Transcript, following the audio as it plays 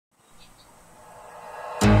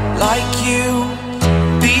like you,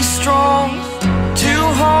 be strong to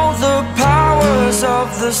hold the powers of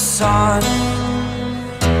the sun.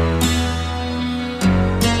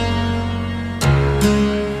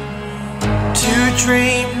 To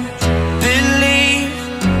dream, believe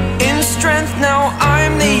in strength, now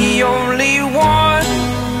I'm the only one,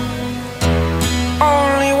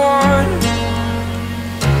 only one.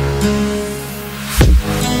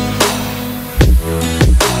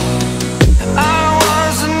 I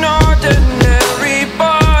was an ordinary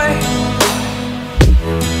boy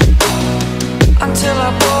until I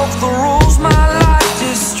broke the rules, my life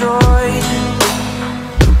destroyed,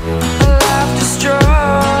 a life destroyed.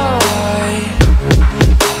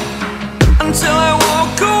 Until I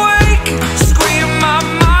walk awake, scream my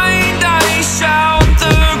mind, I shout,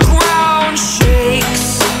 the ground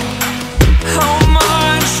shakes. How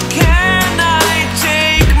much can I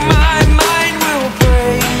take? My mind will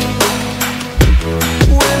break.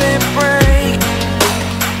 Will it break?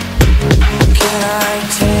 Can I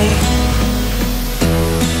take?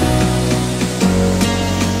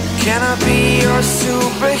 Can I be your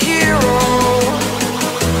superhero?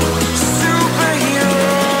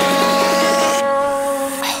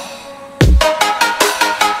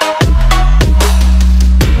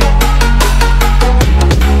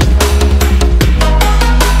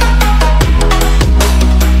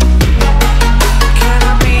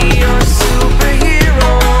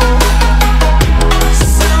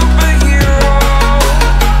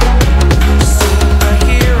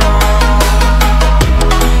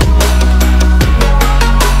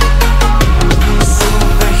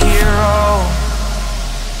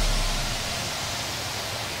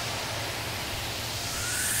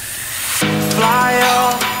 Fly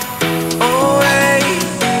away.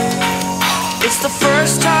 It's the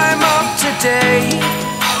first time of today.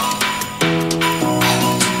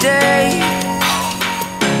 Today.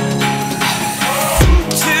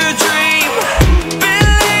 To dream,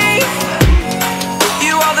 believe.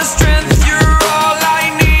 You are the strength, you're all I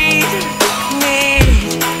need.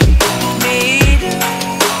 Need.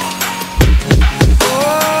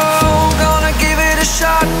 Oh, gonna give it a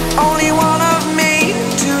shot. Only one of me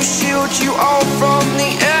to shield you all from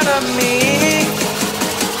the enemy.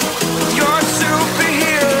 You're a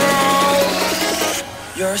superhero.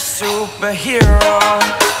 You're a superhero.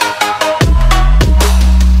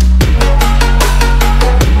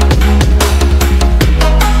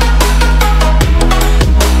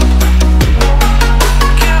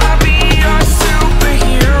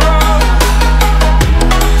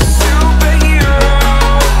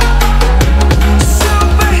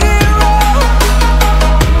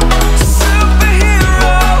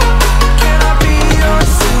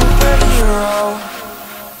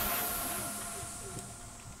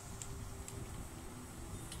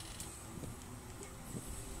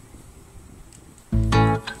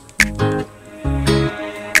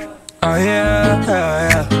 Oh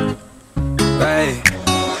yeah, hey.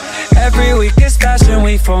 Every week is fashion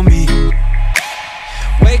week for me.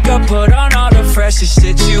 Wake up, put on all the freshest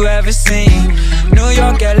shit you ever seen. New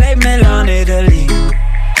York, LA, Milan, Italy.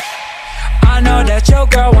 I know that your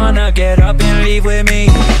girl wanna get up and leave with me.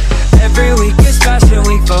 Every week is fashion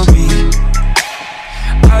week for me.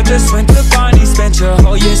 I just went to Barney, spent your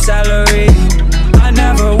whole year's salary. I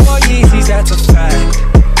never wore Yeezys, that's a fact.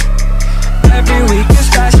 Every week is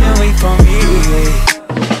fashion week for me.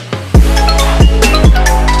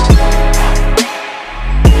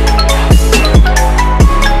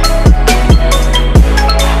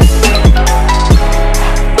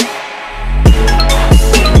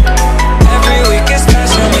 Every week is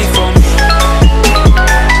fashion week for me.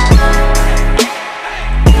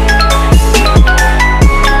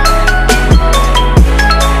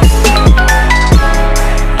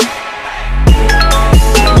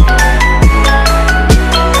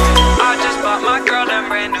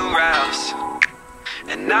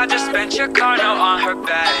 And I just spent your car note on her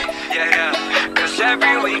back, yeah. Cause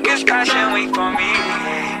every week is fashion week for me.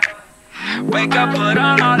 Wake up, put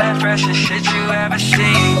on all that freshest shit you ever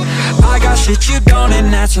seen. I got shit you don't,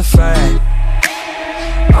 and that's a fact.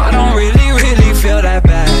 I don't really feel that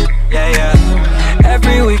bad, yeah.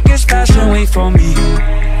 Every week is fashion week for me.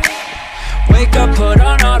 Wake up, put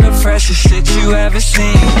on all the freshest shit you ever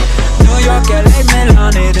seen. New York, LA,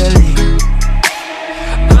 Milan, Italy.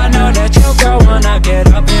 I know that your girl wanna get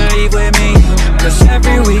up and leave with me. Cause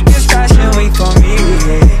every week is fashion week for me,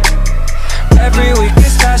 yeah.